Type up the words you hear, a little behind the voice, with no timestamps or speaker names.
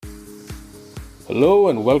Hello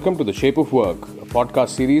and welcome to The Shape of Work, a podcast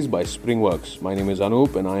series by Springworks. My name is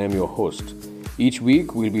Anup and I am your host. Each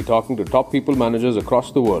week, we'll be talking to top people managers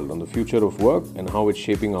across the world on the future of work and how it's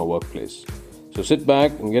shaping our workplace. So sit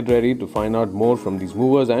back and get ready to find out more from these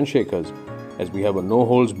movers and shakers as we have a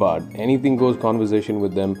no-holds-barred, anything-goes conversation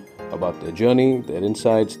with them about their journey, their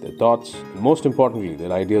insights, their thoughts, and most importantly,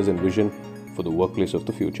 their ideas and vision for the workplace of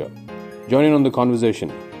the future. Join in on the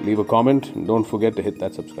conversation, leave a comment, and don't forget to hit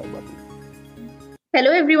that subscribe button. Hello,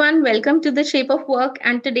 everyone. Welcome to The Shape of Work.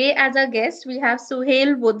 And today, as our guest, we have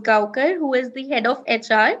Suhail Vadgaokar, who is the head of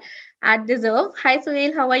HR at Deserve. Hi,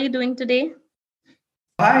 Suhail. How are you doing today?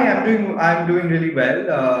 Hi, I'm doing really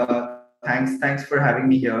well. Thanks for having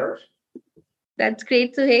me here. That's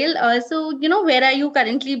great, Suhail. Where are you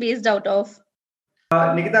currently based out of?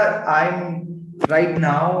 Nikita, I'm right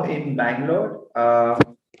now in Bangalore,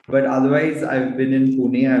 but otherwise I've been in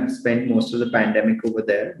Pune. I've spent most of the pandemic over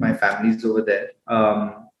there. My family's over there.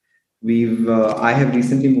 I have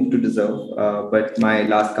recently moved to Deserve, but my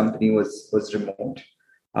last company was remote.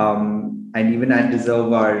 And even at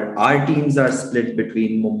Deserve, our teams are split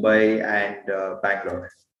between Mumbai and Bangalore.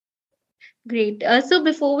 Great. So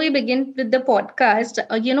before we begin with the podcast,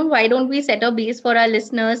 why don't we set a base for our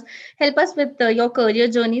listeners? Help us with your career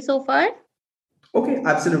journey so far. Okay,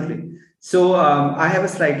 absolutely. So I have a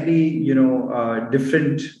slightly,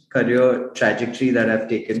 different career trajectory that I've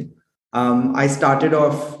taken. I started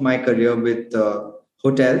off my career with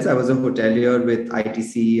hotels. I was a hotelier with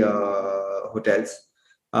ITC Hotels.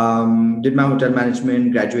 Did my hotel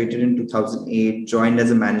management, graduated in 2008, joined as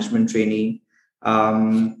a management trainee.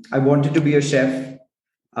 I wanted to be a chef,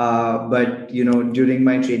 but during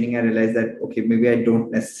my training, I realized that okay, maybe I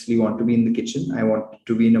don't necessarily want to be in the kitchen. I want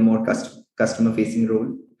to be in a more customer facing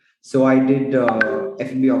role. So I did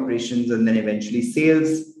F&B operations and then eventually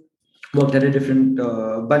sales. Worked at a different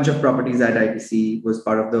bunch of properties at ITC. Was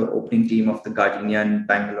part of the opening team of the Gardenia in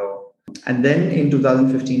Bangalore. And then in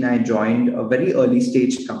 2015, I joined a very early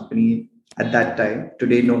stage company at that time.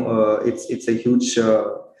 Today, no, it's a huge,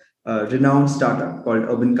 renowned startup called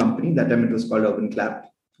Urban Company. That time it was called Urban Clap.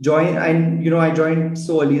 I joined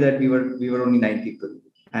so early that we were only 9 people,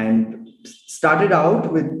 and started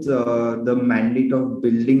out with the mandate of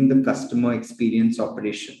building the customer experience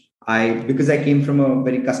operation. Because I came from a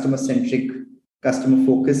very customer centric, customer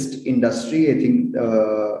focused industry. I think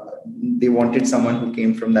they wanted someone who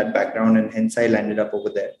came from that background, and hence I landed up over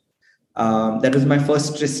there. That was my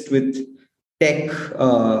first tryst with tech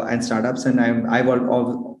and startups, and I've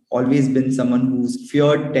always been someone who's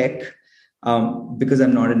feared tech because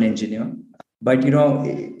I'm not an engineer. But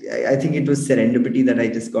I think it was serendipity that I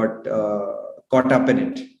just got caught up in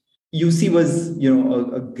it. UC was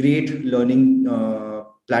a great learning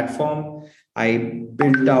platform. I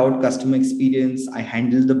built out customer experience. I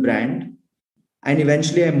handled the brand, and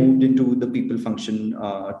eventually I moved into the people function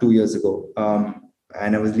 2 years ago,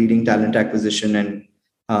 and I was leading talent acquisition and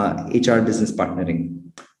HR business partnering.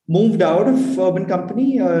 Moved out of Urban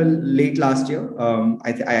Company late last year.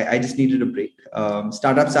 I just needed a break.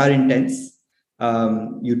 Startups are intense.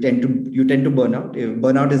 You tend to burn out.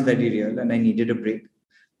 Burnout is very real, and I needed a break.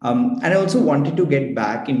 And I also wanted to get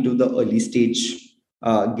back into the early stage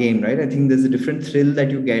game, right? I think there's a different thrill that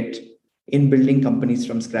you get in building companies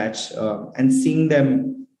from scratch and seeing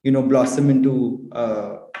them, blossom into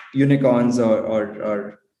unicorns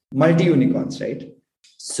or multi unicorns, right?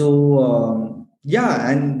 So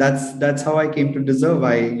and that's how I came to Deserve.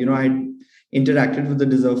 I interacted with the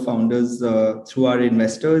Deserve founders through our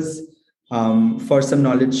investors for some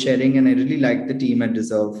knowledge sharing, and I really liked the team at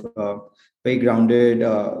Deserve. Very grounded,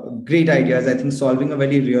 great ideas. I think solving a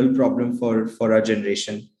very real problem for our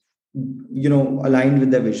generation, aligned with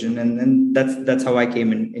their vision, and that's how I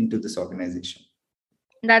came into this organization.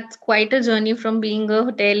 That's quite a journey from being a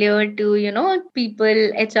hotelier to, people,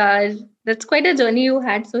 HR. That's quite a journey you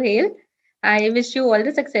had, Suhail. I wish you all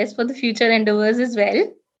the success for the future endeavors as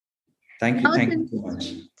well. Thank you. Now, Thank you since, so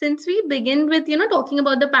much. since we begin with, talking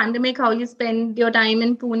about the pandemic, how you spend your time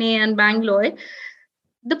in Pune and Bangalore,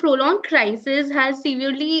 the prolonged crisis has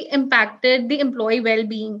severely impacted the employee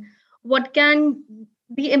well-being. What can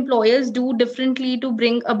the employers do differently to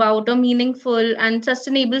bring about a meaningful and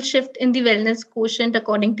sustainable shift in the wellness quotient,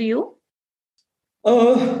 according to you?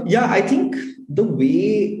 I think the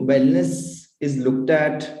way wellness is looked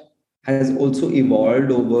at has also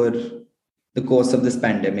evolved over the course of this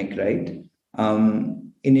pandemic, right?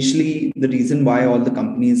 Initially, the reason why all the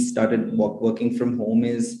companies started working from home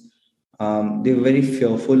is they were very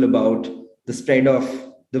fearful about the spread of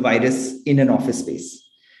the virus in an office space,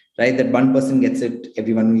 right? That one person gets it,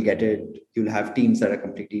 everyone will get it. You'll have teams that are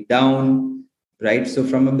completely down. right? So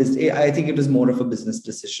from a business, I think it was more of a business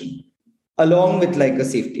decision, along with like a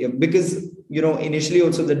safety, because initially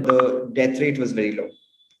also the death rate was very low,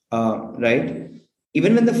 right?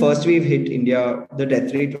 Even when the first wave hit India, the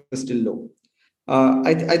death rate was still low.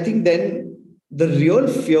 I think then the real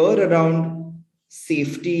fear around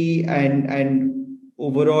safety and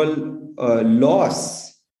overall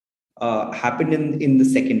loss happened in the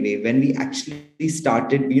second wave, when we actually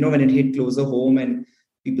started, when it hit closer home and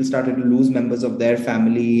people started to lose members of their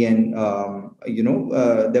family. And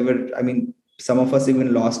there were, I mean, some of us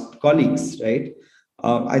even lost colleagues, right?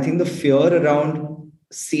 I think the fear around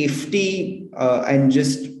safety and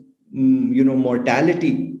just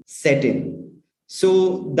mortality set in.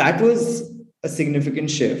 So that was a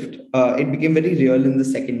significant shift. It became very real in the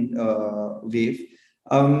second wave.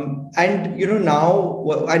 And now,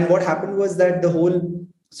 and what happened was that the whole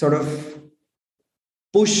sort of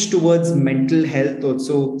push towards mental health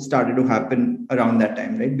also started to happen around that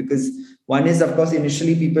time, right? Because one is, of course,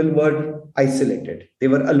 initially people were isolated, they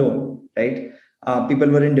were alone, right? People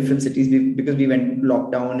were in different cities because we went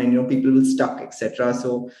lockdown, and people were stuck, etc.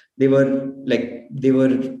 So they were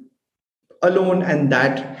alone, and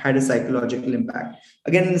that had a psychological impact.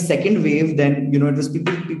 Again, in the second wave, then it was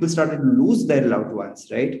people started to lose their loved ones,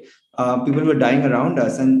 right? People were dying around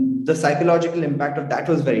us, and the psychological impact of that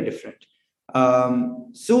was very different.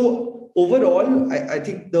 So overall, I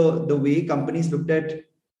think the way companies looked at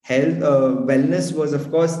health, wellness was, of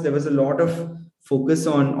course, there was a lot of focus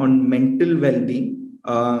on mental well-being,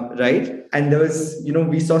 right? And there was,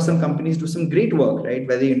 we saw some companies do some great work, right,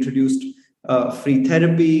 where they introduced free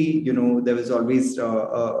therapy. There was always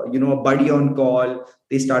a buddy on call.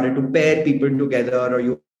 They started to pair people together, or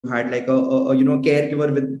you had like a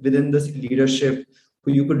caregiver within this leadership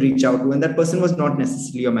who you could reach out to, and that person was not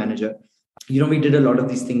necessarily a manager. We did a lot of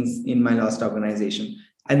these things in my last organization.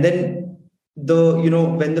 And then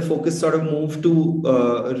when the focus sort of moved to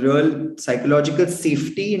real psychological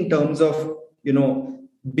safety in terms of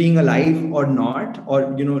being alive or not,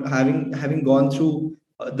 or having gone through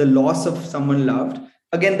the loss of someone loved,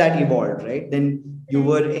 again that evolved, right? Then you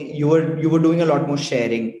were doing a lot more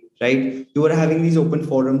sharing, right? You were having these open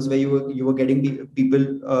forums where you were getting people,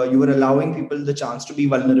 you were allowing people the chance to be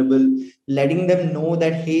vulnerable, letting them know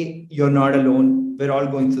that, hey, you're not alone, we're all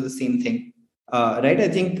going through the same thing, right? I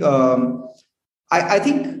think I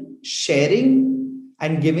think sharing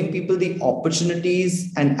and giving people the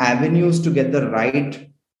opportunities and avenues to get the right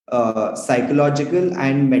psychological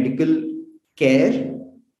and medical care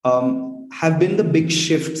have been the big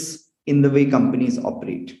shifts in the way companies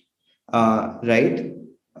operate, right?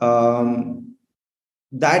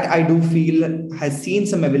 That I do feel has seen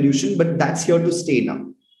some evolution, but that's here to stay now.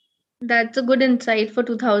 That's a good insight for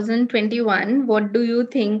 2021. What do you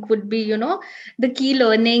think would be, the key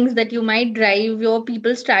learnings that you might drive your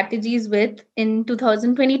people strategies with in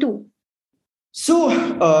 2022?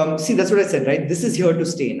 So, see, that's what I said, right? This is here to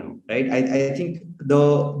stay now, right? I think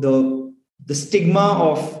the stigma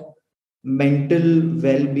of mental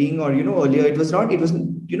well-being, or earlier it was talking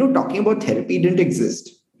about therapy didn't exist,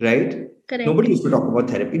 right? Correct. Nobody used to talk about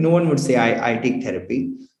therapy. No one would say I take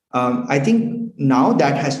therapy. I think now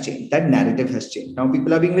that has changed. That narrative has changed. Now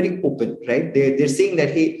people are being very open, right? They're saying that,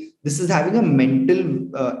 hey, this is having a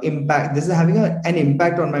mental impact. This is having an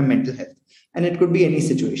impact on my mental health, and it could be any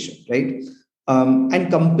situation, right? And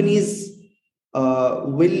companies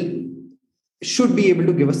should be able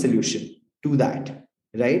to give a solution to that,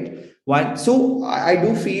 right? So I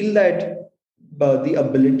do feel that the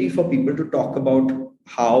ability for people to talk about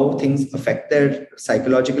how things affect their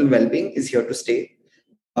psychological well-being is here to stay.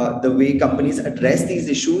 The way companies address these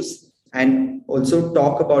issues and also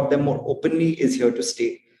talk about them more openly is here to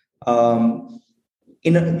stay.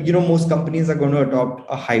 Most companies are going to adopt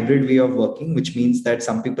a hybrid way of working, which means that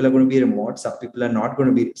some people are going to be remote, some people are not going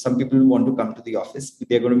to be. Some people want to come to the office,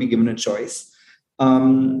 they're going to be given a choice.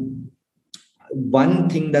 One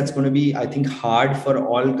thing that's going to be, I think, hard for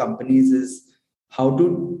all companies is how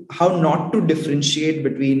not to differentiate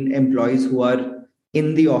between employees who are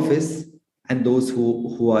in the office and those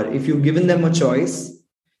who are. If you've given them a choice,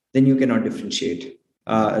 then you cannot differentiate,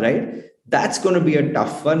 right? That's going to be a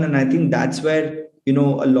tough one, and I think that's where a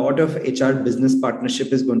lot of HR business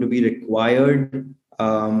partnership is going to be required.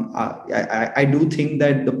 I do think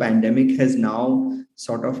that the pandemic has now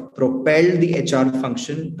sort of propelled the HR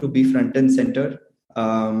function to be front and center,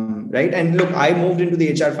 right? And look, I moved into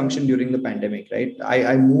the HR function during the pandemic, right?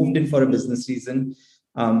 I moved in for a business reason,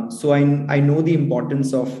 so I know the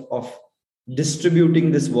importance of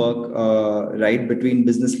distributing this work, right, between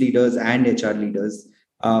business leaders and HR leaders.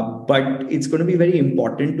 But it's going to be very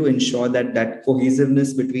important to ensure that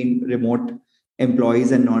cohesiveness between remote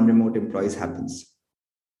employees and non-remote employees happens.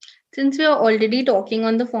 Since we are already talking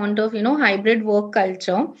on the front of, hybrid work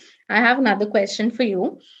culture, I have another question for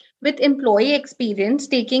you. With employee experience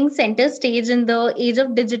taking center stage in the age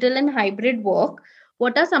of digital and hybrid work,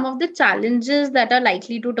 what are some of the challenges that are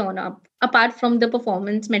likely to turn up apart from the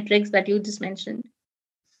performance metrics that you just mentioned?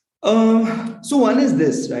 So one is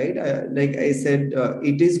this, right? Like I said,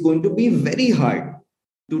 it is going to be very hard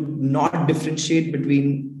to not differentiate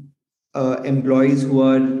between employees who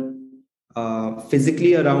are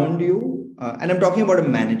physically around you, and I'm talking about a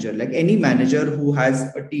manager, like any manager who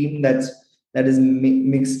has a team that is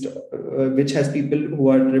mixed, which has people who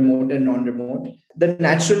are remote and non-remote. The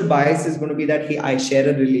natural bias is going to be that, hey, I share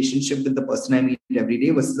a relationship with the person I meet every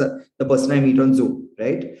day versus the person I meet on Zoom,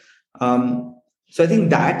 right? So I think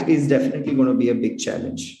that is definitely going to be a big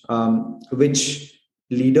challenge, which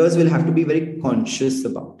leaders will have to be very conscious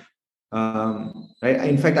about. Right?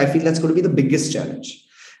 In fact, I feel that's going to be the biggest challenge,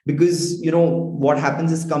 because what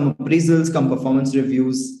happens is, come appraisals, come performance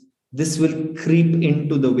reviews, this will creep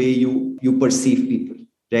into the way you perceive people,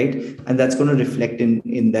 right? And that's going to reflect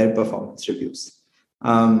in their performance reviews.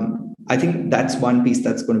 I think that's one piece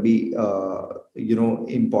that's going to be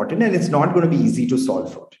important, and it's not going to be easy to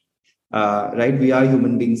solve for. Right? We are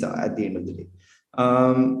human beings at the end of the day.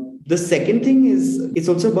 The second thing is, it's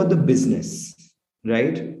also about the business,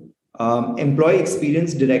 right? Employee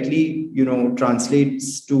experience directly,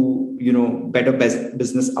 translates to, better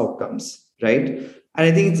business outcomes, right? And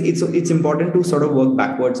I think it's important to sort of work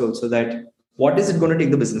backwards also, that what is it going to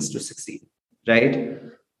take the business to succeed, right?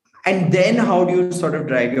 And then how do you sort of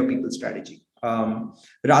drive your people strategy?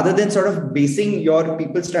 Rather than sort of basing your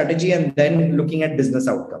people strategy and then looking at business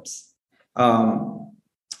outcomes.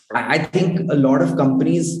 I think a lot of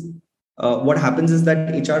companies, what happens is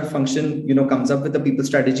that HR function, comes up with a people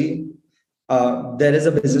strategy. There is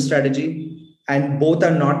a business strategy, and both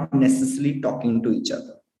are not necessarily talking to each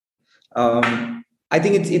other. I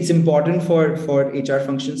think it's important for HR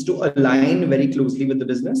functions to align very closely with the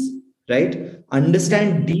business, right?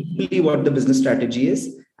 Understand deeply what the business strategy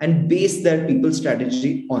is and base their people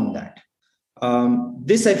strategy on that.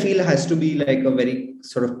 This, I feel, has to be like a very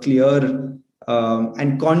sort of clear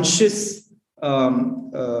and conscious,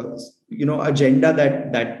 agenda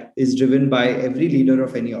that is driven by every leader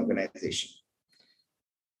of any organization.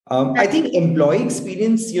 I think employee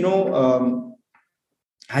experience,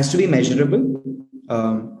 has to be measurable.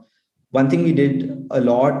 One thing we did a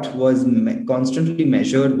lot was constantly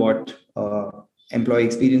measure what employee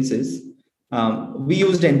experience is. We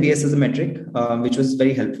used NPS as a metric, which was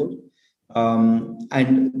very helpful.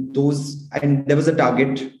 And there was a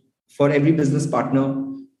target for every business partner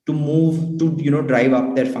to move to drive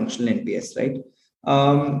up their functional NPS, right?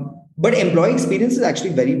 But employee experience is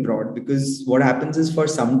actually very broad, because what happens is, for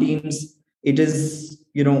some teams it is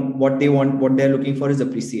what they want, what they're looking for is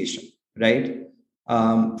appreciation, right?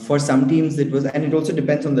 For some teams it was, and it also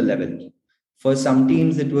depends on the level. For some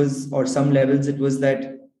teams it was, or some levels it was,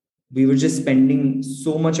 that we were just spending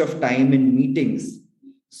so much of time in meetings.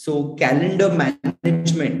 So calendar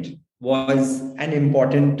management was an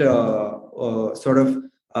important sort of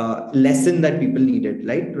lesson that people needed,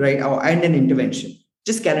 right? And an intervention,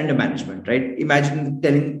 just calendar management, right? Imagine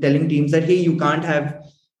telling teams that, hey, you can't have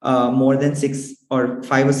more than 6 or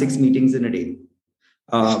 5 or 6 meetings in a day,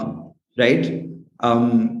 right?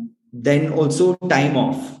 Then also time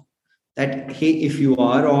off, that, hey, if you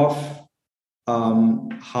are off,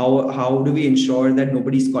 how do we ensure that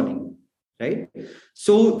nobody's calling, right?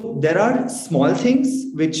 So there are small things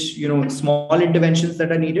which, small interventions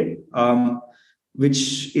that are needed,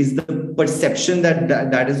 which is the perception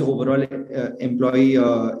that is overall employee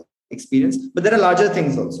experience. But there are larger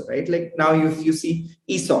things also, right? Like now, if you see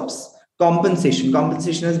ESOPs, compensation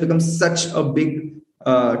has become such a big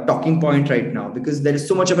talking point right now, because there is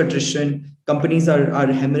so much of attrition. Companies are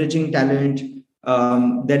hemorrhaging talent.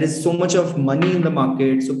 There is so much of money in the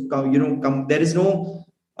market. So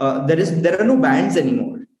there are no bands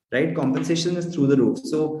anymore, right? Compensation is through the roof.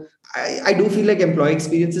 So I do feel like employee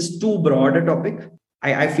experience is too broad a topic.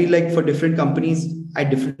 I feel like for different companies at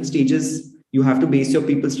different stages, you have to base your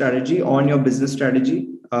people strategy on your business strategy,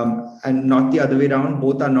 and not the other way around.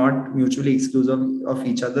 Both are not mutually exclusive of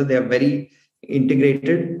each other. They are very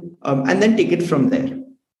integrated, and then take it from there.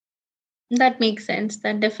 That makes sense.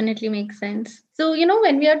 That definitely makes sense. So,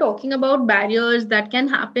 when we are talking about barriers that can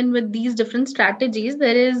happen with these different strategies,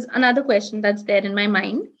 there is another question that's there in my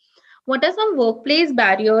mind. What are some workplace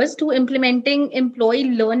barriers to implementing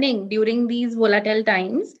employee learning during these volatile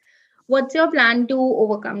times? What's your plan to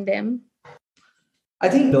overcome them? I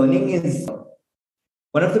think learning is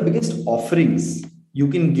one of the biggest offerings you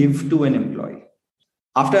can give to an employee,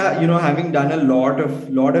 After having done a lot of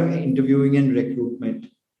interviewing and recruitment,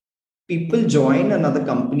 people join another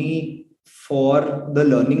company for the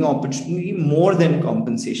learning opportunity more than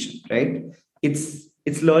compensation, right?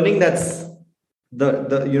 It's learning that's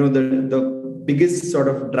the biggest sort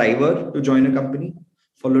of driver to join a company,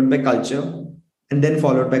 followed by culture, and then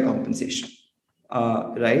followed by compensation,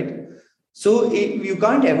 right? So you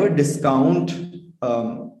can't ever discount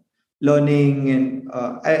learning, and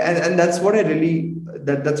that's what I really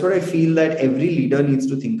that's what I feel that every leader needs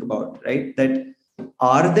to think about, right? That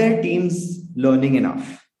are their teams learning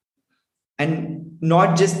enough, and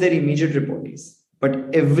not just their immediate reportees,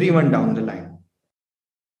 but everyone down the line.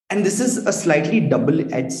 And this is a slightly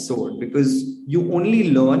double-edged sword, because you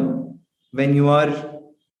only learn when you're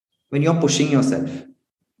pushing yourself,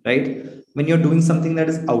 right? When you're doing something that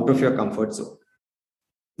is out of your comfort zone,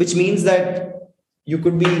 which means that you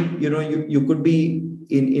could be you could be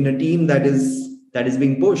in a team that is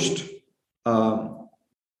being pushed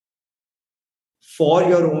for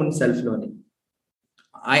your own self learning.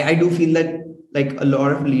 I do feel that, like, a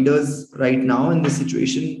lot of leaders right now in this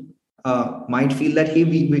situation might feel that, hey,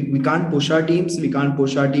 we can't push our teams, we can't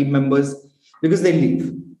push our team members because they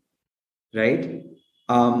leave, right?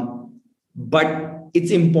 But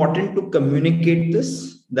it's important to communicate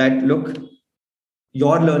this, that look,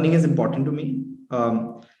 your learning is important to me,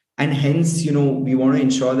 and hence we want to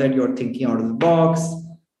ensure that you're thinking out of the box.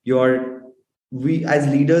 We as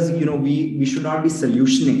leaders, we should not be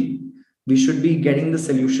solutioning, we should be getting the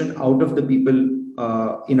solution out of the people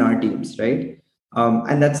in our teams, right?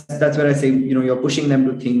 And that's where I say, you're pushing them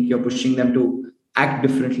to think, you're pushing them to act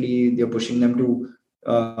differently, you're pushing them to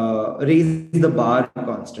raise the bar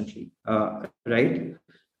constantly, right?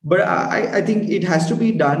 But I think it has to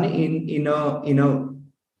be done in a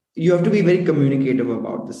you have to be very communicative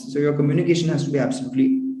about this. So your communication has to be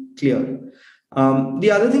absolutely clear.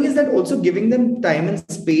 The other thing is that also giving them time and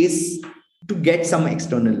space to get some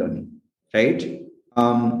external learning, right?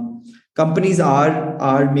 Companies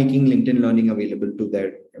are making LinkedIn learning available to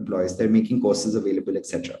their employees. They're making courses available,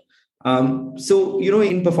 etc. So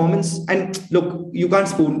in performance, and look, you can't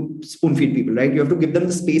spoon feed people, right? You have to give them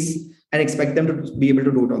the space and expect them to be able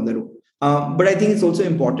to do it on their own. But I think it's also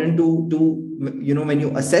important to when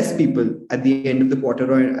you assess people at the end of the quarter,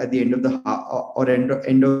 or at the end of the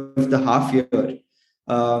end of the half year,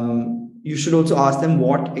 you should also ask them,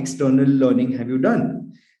 what external learning have you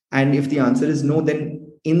done? And if the answer is no, then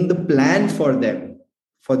in the plan for them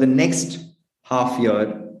for the next half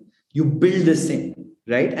year, you build this in,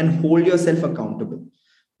 right, and hold yourself accountable.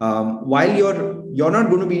 While you're not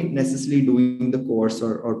going to be necessarily doing the course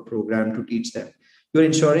or program to teach them, you're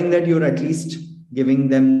ensuring that you're at least giving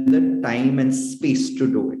them the time and space to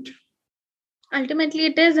do it. Ultimately,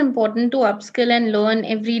 it is important to upskill and learn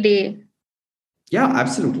every day. Yeah,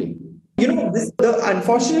 absolutely. The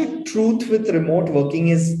unfortunate truth with remote working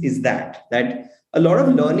is that a lot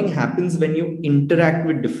of learning happens when you interact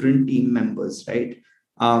with different team members, right?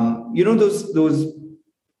 Those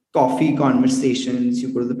coffee conversations, you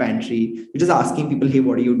go to the pantry, you're just asking people, hey,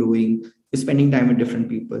 what are you doing? You're spending time with different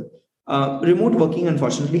people. Remote working,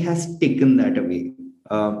 unfortunately, has taken that away.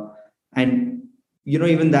 And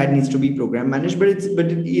even that needs to be program managed, but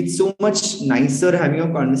it's so much nicer having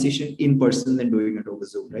a conversation in person than doing it over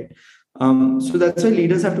Zoom, right? So that's why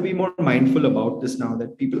leaders have to be more mindful about this now,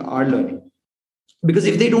 that people are learning, because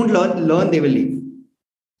if they don't learn, they will leave.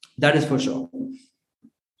 That is for sure.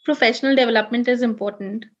 Professional development is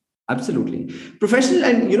important. Absolutely. Professional,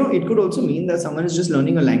 and it could also mean that someone is just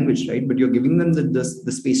learning a language, right? But you're giving them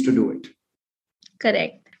the space to do it.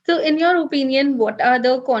 Correct. So in your opinion, what are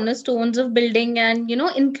the cornerstones of building an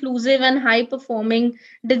inclusive and high performing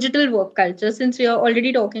digital work culture, since we are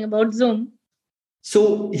already talking about Zoom?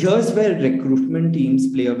 So here's where recruitment teams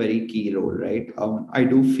play a very key role, right? I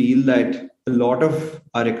do feel that a lot of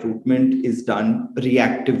our recruitment is done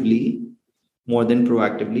reactively more than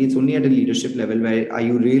proactively. It's only at a leadership level where are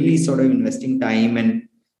you really sort of investing time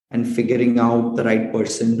and figuring out the right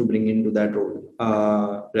person to bring into that role,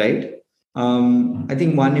 right? I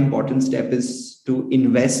think one important step is to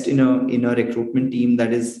invest in a recruitment team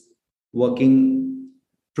that is working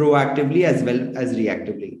proactively as well as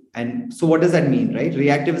reactively. And so what does that mean, right?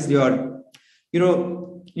 Reactive is there are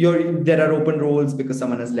open roles because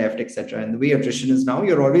someone has left, etc. And the way attrition is now,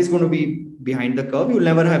 you're always going to be behind the curve. You'll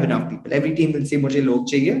never have enough people. Every team will say, "Mujhe log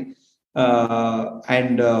chahiye,"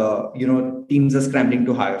 and teams are scrambling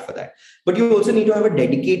to hire for that. But you also need to have a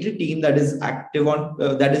dedicated team that is active on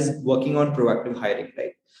that is working on proactive hiring,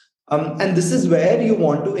 right? And this is where you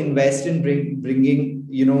want to invest in bringing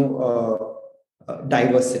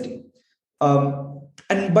diversity.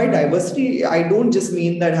 and by diversity, I don't just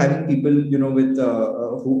mean that having people, with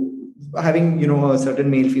who having, a certain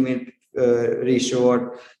male female ratio,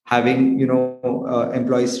 or having,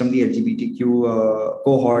 employees from the LGBTQ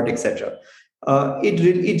cohort, etc.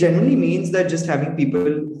 It generally means that just having people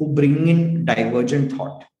who bring in divergent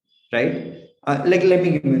thought, right? Like, let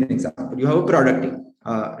me give you an example. You have a product team,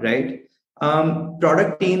 right?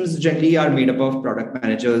 Product teams generally are made up of product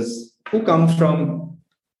managers who come from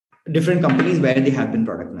different companies where they have been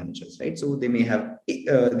product managers, right? So they may have,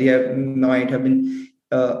 might have been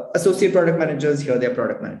associate product managers. Here they are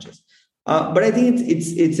product managers. But I think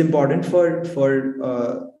it's important for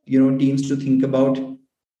teams to think about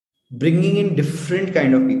bringing in different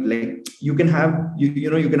kind of people. Like, you can have,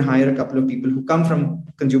 you can hire a couple of people who come from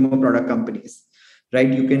consumer product companies,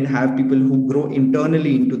 right? You can have people who grow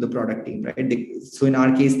internally into the product team, right? So in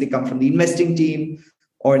our case, they come from the investing team,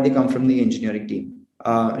 or they come from the engineering team,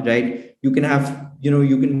 right? You can have,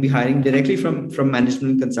 you can be hiring directly from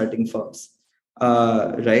management consulting firms,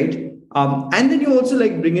 right? And then you also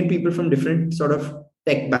like bring in people from different sort of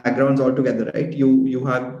tech backgrounds altogether, right? You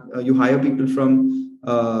hire people from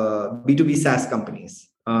B2B SaaS companies,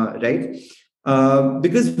 right?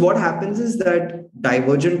 Because what happens is that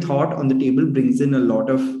divergent thought on the table brings in a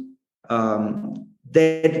lot of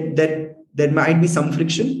there might be some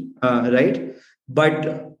friction, right?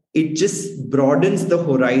 But it just broadens the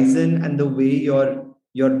horizon and the way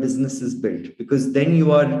your business is built, because then you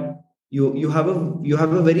have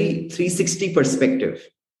a very 360 perspective,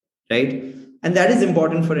 right? And that is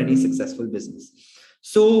important for any successful business.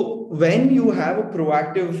 So when you have a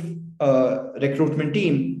proactive recruitment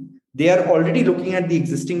team, they are already looking at the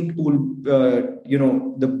existing pool,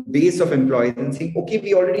 the base of employees, and saying, okay,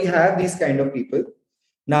 we already have these kind of people.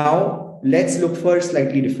 Now let's look for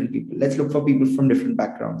slightly different people. Let's look for people from different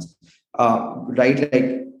backgrounds, right?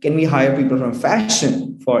 Like, can we hire people from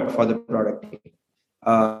fashion for the product team,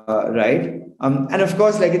 right? And of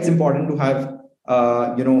course, like, it's important to have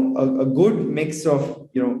a good mix of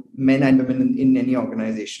men and women in any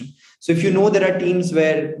organization. So if there are teams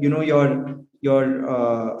where your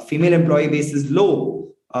female employee base is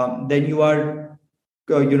low, then you are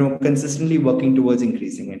consistently working towards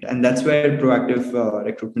increasing it, and that's where proactive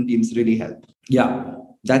recruitment teams really help. Yeah,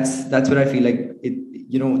 that's what I feel like it.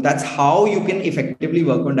 That's how you can effectively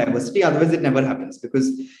work on diversity. Otherwise, it never happens,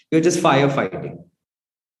 because you're just firefighting.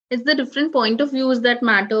 It's the different point of views that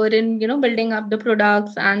matter in building up the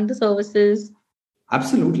products and the services.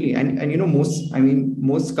 Absolutely. And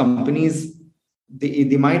most companies,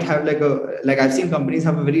 they might have like I've seen companies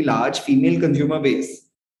have a very large female consumer base,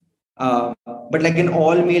 but like an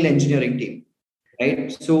all male engineering team,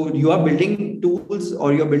 right? So you are building tools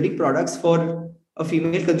or you're building products for a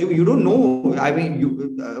female consumer. You don't know. I mean,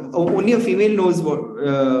 only a female knows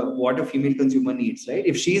what a female consumer needs, right?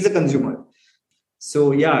 If she is a consumer.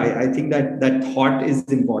 So yeah, I think that thought is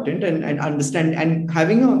important, and understand, and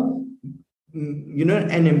having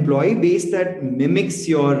an employee base that mimics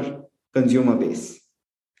your consumer base.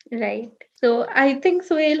 Right. So I think,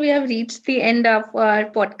 Suhail, we have reached the end of our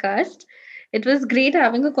podcast. It was great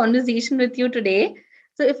having a conversation with you today.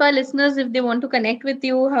 So if our listeners, if they want to connect with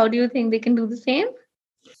you, how do you think they can do the same?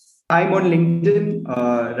 I'm on LinkedIn,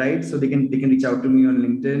 right? So they can reach out to me on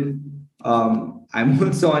LinkedIn. I'm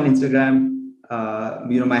also on Instagram.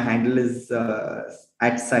 My handle is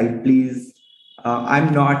at side please.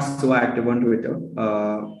 I'm not so active on Twitter,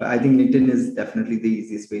 but I think LinkedIn is definitely the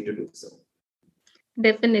easiest way to do so.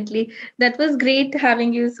 Definitely. That was great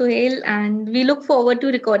having you, Suhail, and we look forward to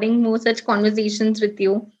recording more such conversations with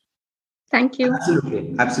you. Thank you.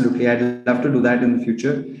 Absolutely. I'd love to do that in the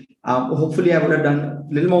future. Hopefully, I would have done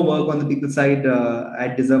a little more work on the people side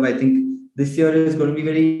at Deserve. I think this year is going to be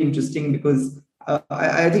very interesting, because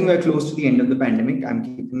I think we're close to the end of the pandemic. I'm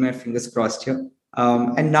keeping my fingers crossed here.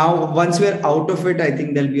 And now, once we're out of it, I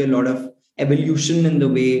think there'll be a lot of evolution in the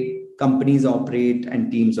way companies operate and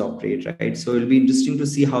teams operate, right? So it'll be interesting to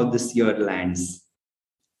see how this year lands.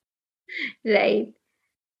 Right.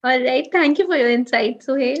 All right. Thank you for your insight,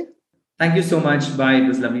 Suhail. Thank you so much. Bye. It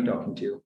was lovely talking to you.